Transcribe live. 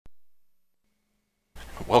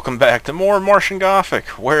Welcome back to more Martian Gothic,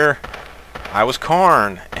 where I was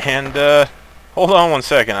Karn, and, hold on one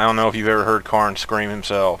second. I don't know if you've ever heard Karn scream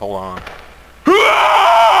himself. Hold on.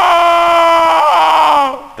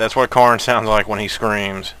 That's what Karn sounds like when he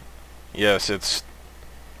screams. Yes, it's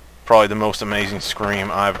probably the most amazing scream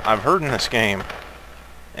I've heard in this game.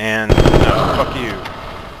 And, no, fuck you.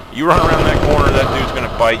 You run around that corner, that dude's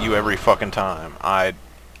gonna bite you every fucking time. I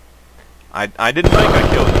didn't think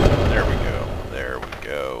I killed you. There we go. There we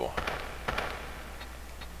go.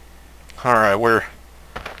 Alright,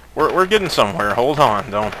 we're getting somewhere. Hold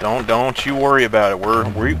on. Don't you worry about it.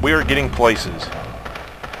 We are getting places.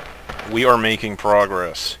 We are making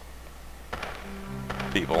progress.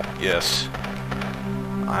 People, yes.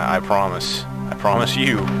 I promise. I promise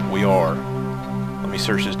you, we are. Let me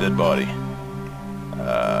search this dead body.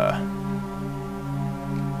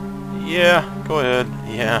 Yeah, go ahead.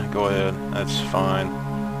 Yeah, go ahead. That's fine.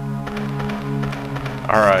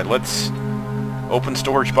 Alright, let's open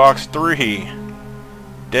storage box 3.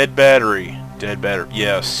 Dead battery. Dead battery.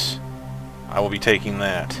 Yes. I will be taking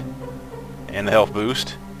that. And the health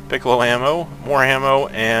boost. Piccolo ammo. More ammo.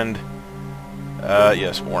 And,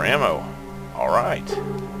 yes, more ammo. Alright.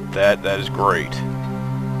 That is great.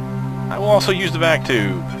 I will also use the vac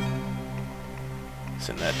tube.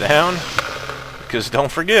 Send that down. Because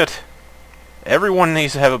don't forget, everyone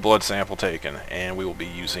needs to have a blood sample taken, and we will be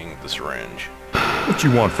using the syringe. What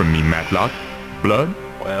you want from me, Matlock? Blood?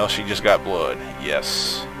 Well, she just got blood,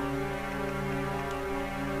 yes.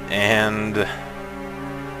 And...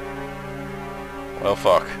 well,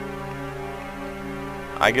 fuck.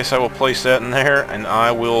 I guess I will place that in there, and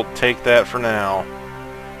I will take that for now.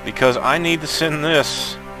 Because I need to send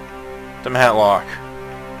this to Matlock.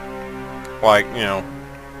 Like, you know,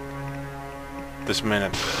 this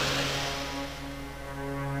minute.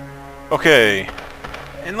 Okay,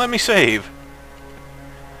 and let me save.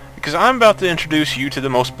 Because I'm about to introduce you to the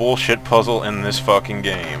most bullshit puzzle in this fucking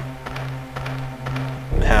game.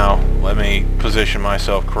 Now, let me position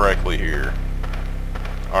myself correctly here.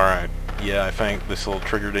 Alright, yeah, I think this will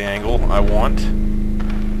trigger the angle I want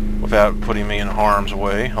without putting me in harm's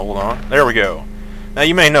way. Hold on. There we go. Now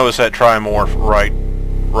you may notice that trimorph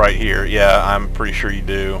right here. Yeah, I'm pretty sure you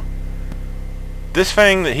do. This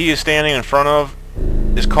thing that he is standing in front of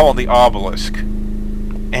is called the Obelisk,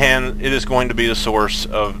 and it is going to be the source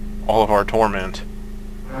of all of our torment.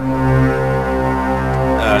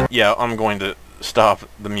 Yeah, I'm going to stop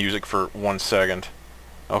the music for 1 second.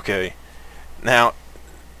 Okay, now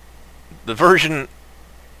the version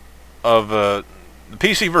of the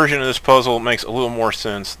PC version of this puzzle makes a little more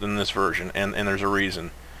sense than this version, and there's a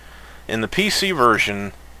reason. In the PC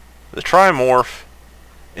version, the trimorph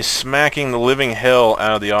is smacking the living hell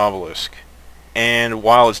out of the obelisk. And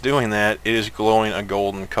while it's doing that, it is glowing a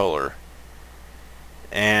golden color.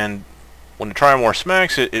 And when the trimorph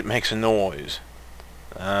smacks it, it makes a noise.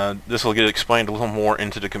 This will get explained a little more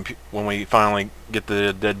into the when we finally get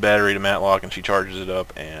the dead battery to Matlock and she charges it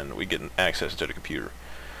up and we get access to the computer.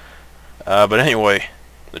 But anyway,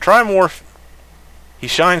 the trimorph, he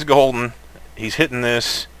shines golden, he's hitting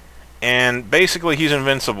this, and basically he's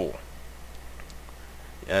invincible.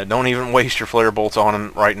 Don't even waste your flare bolts on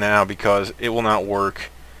him right now because it will not work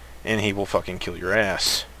and he will fucking kill your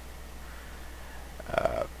ass.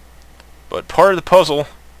 But part of the puzzle,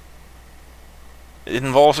 it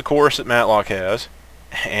involves a course that Matlock has,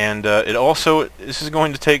 and it also, this is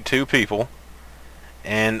going to take 2 people,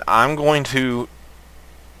 and I'm going to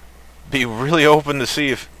be really open to see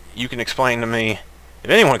if you can explain to me, if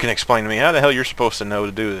anyone can explain to me how the hell you're supposed to know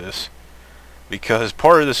to do this, because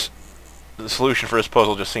part of this, the solution for this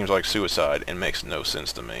puzzle just seems like suicide and makes no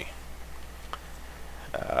sense to me.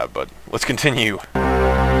 But let's continue.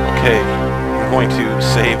 Okay, I'm going to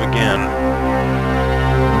save again.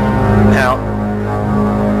 Now,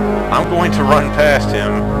 I'm going to run past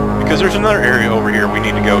him because there's another area over here we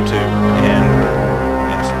need to go to. And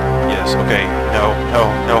yes, okay, no,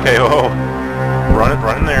 okay, oh, run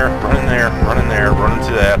in there, run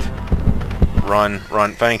into that. Run,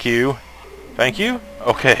 thank you. Thank you?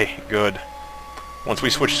 Okay, good. Once we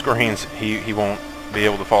switch screens, he won't be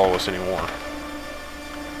able to follow us anymore.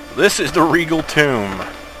 This is the Regal tomb.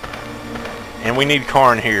 And we need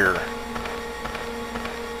Karn here.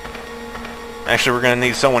 Actually, we're going to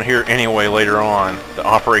need someone here anyway later on to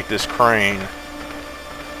operate this crane.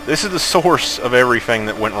 This is the source of everything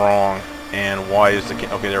that went wrong. And why is the...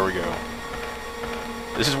 okay, there we go.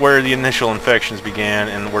 This is where the initial infections began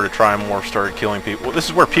and where the trimorph started killing people. Well, this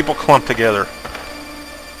is where people clump together.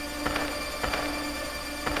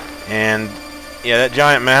 And yeah, that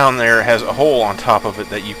giant mound there has a hole on top of it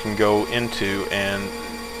that you can go into and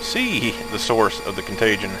see the source of the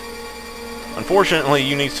contagion. Unfortunately,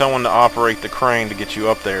 you need someone to operate the crane to get you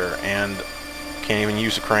up there, and can't even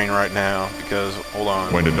use the crane right now because, hold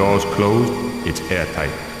on. When the door's closed, it's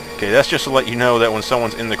airtight. Okay, that's just to let you know that when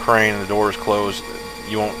someone's in the crane and the door is closed,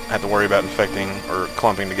 you won't have to worry about infecting or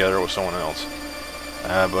clumping together with someone else.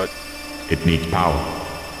 But It needs power.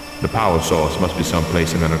 The power source must be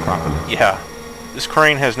someplace in the necropolis. yeah, this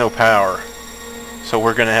crane has no power, so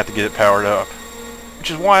we're gonna have to get it powered up. Which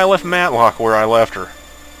is why I left Matlock where I left her.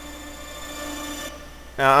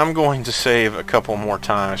 Now I'm going to save a couple more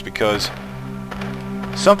times because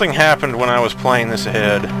something happened when I was playing this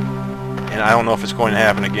ahead, and I don't know if it's going to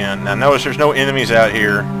happen again. Now notice there's no enemies out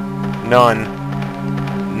here. None.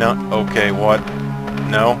 No. Okay, what?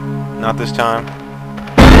 No, not this time.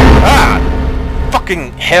 Ah!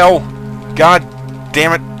 Fucking hell! God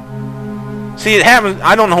damn it! See, it happens.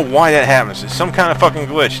 I don't know why that happens. It's some kind of fucking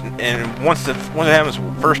glitch, and once it happens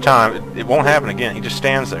first time, it won't happen again. He just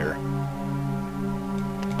stands there.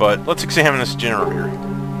 But let's examine this generator.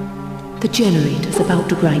 The generator's about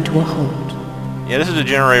to grind to a halt. Yeah, this is a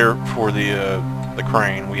generator for the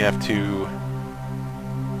crane. We have to,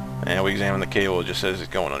 and we examine the cable. It just says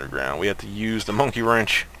it's going underground. We have to use the monkey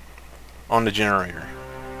wrench on the generator.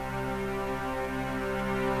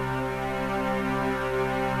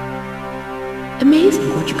 Amazing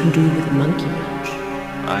what you can do with a monkey wrench.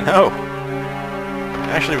 I know.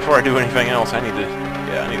 Actually, before I do anything else, I need to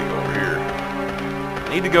go over here. I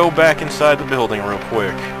need to go back inside the building real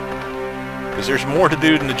quick. Because there's more to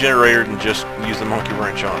do than the generator than just use the monkey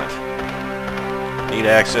wrench on it. Need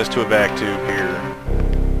access to a vac tube here.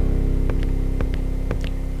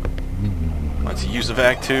 Let's use the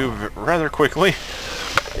vac tube rather quickly,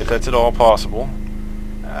 if that's at all possible.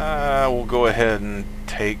 We'll go ahead and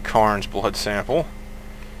take Karn's blood sample.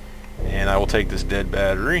 And I will take this dead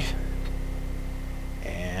battery.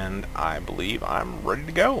 And I believe I'm ready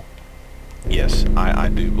to go. Yes, I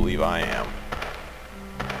do believe I am.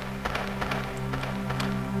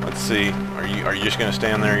 Let's see. Are you just gonna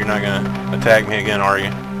stand there? You're not gonna attack me again, are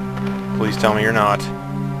you? Please tell me you're not.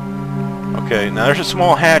 Okay, now there's a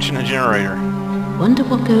small hatch in the generator. Wonder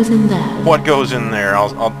what goes in there. What goes in there?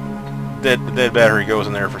 The dead battery goes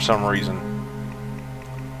in there for some reason.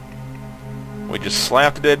 We just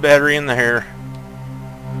slap the dead battery in there.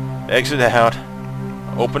 Exit out.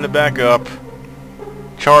 Open it back up.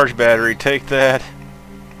 Charge battery, take that,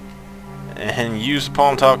 and use the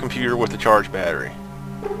palm top computer with the charge battery.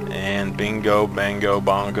 And bingo, bango,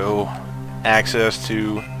 bongo, access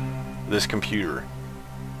to this computer.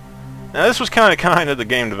 Now this was kind of the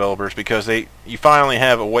game developers, because you finally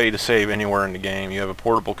have a way to save anywhere in the game. You have a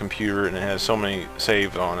portable computer and it has so many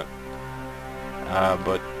saves on it.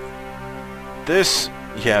 But this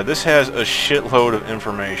has a shitload of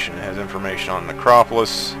information. It has information on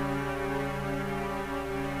Necropolis.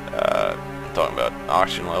 I'm talking about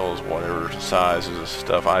oxygen levels, whatever sizes of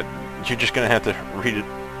stuff. You're just gonna have to read it,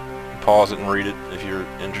 pause it, and read it if you're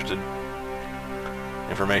interested.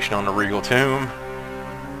 Information on the Regal tomb,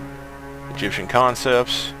 Egyptian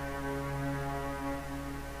concepts.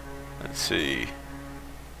 Let's see.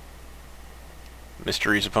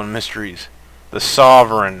 Mysteries upon mysteries. The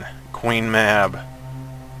Sovereign, Queen Mab.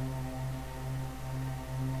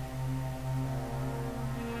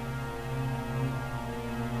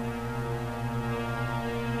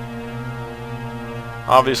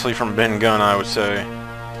 Obviously from Ben Gunn, I would say.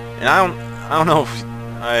 And I don't know if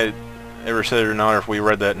I ever said it or not, or if we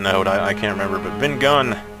read that note. I can't remember. But Ben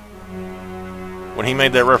Gunn, when he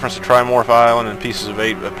made that reference to Trimorph Island and Pieces of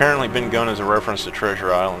 8, apparently Ben Gunn is a reference to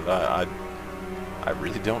Treasure Island. I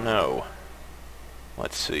really don't know.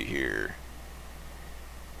 Let's see here.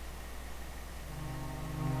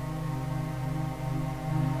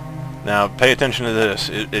 Now, pay attention to this.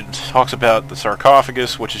 It talks about the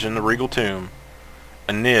sarcophagus, which is in the Regal tomb.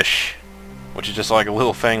 A niche, which is just like a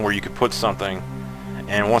little thing where you could put something.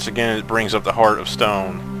 And once again, it brings up the Heart of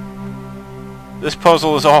Stone. This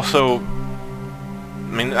puzzle is also...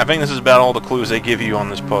 I think this is about all the clues they give you on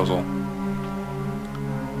this puzzle.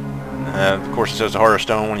 Of course, it says the Heart of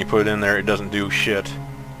Stone. When you put it in there, it doesn't do shit.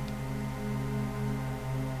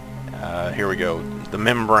 Here we go. The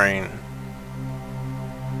membrane.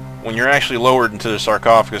 When you're actually lowered into the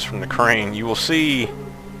sarcophagus from the crane, you will see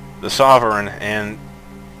the Sovereign, and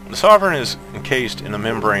the Sovereign is encased in a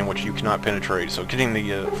membrane which you cannot penetrate. So getting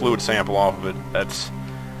the fluid sample off of it, that's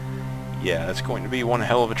going to be one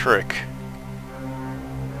hell of a trick.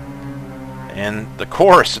 And the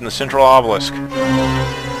chorus in the central obelisk.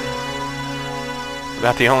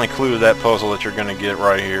 About the only clue to that puzzle that you're going to get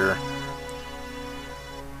right here.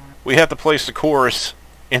 We have to place the chorus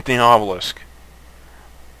in the obelisk.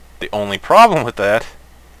 The only problem with that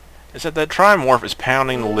is that Trimorph is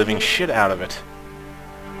pounding the living shit out of it.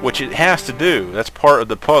 Which it has to do. That's part of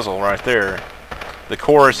the puzzle right there. The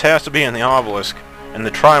chorus has to be in the Obelisk, and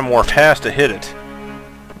the Trimorph has to hit it.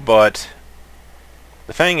 But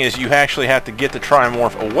the thing is, you actually have to get the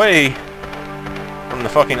Trimorph away from the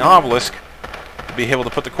fucking Obelisk to be able to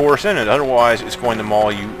put the chorus in it. Otherwise, it's going to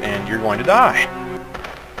maul you, and you're going to die.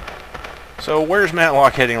 So where's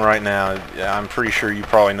Matlock heading right now? I'm pretty sure you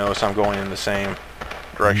probably noticed I'm going in the same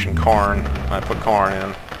direction Karn. I put Karn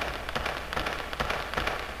in.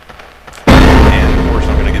 And of course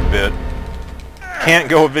I'm going to get bit. Can't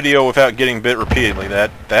go a video without getting bit repeatedly.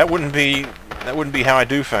 That wouldn't be how I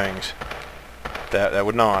do things. That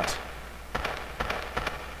would not.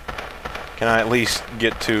 Can I at least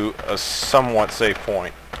get to a somewhat safe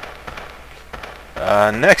point?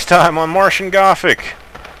 Next time on Martian Gothic.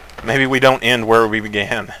 Maybe we don't end where we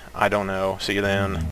began. I don't know. See you then.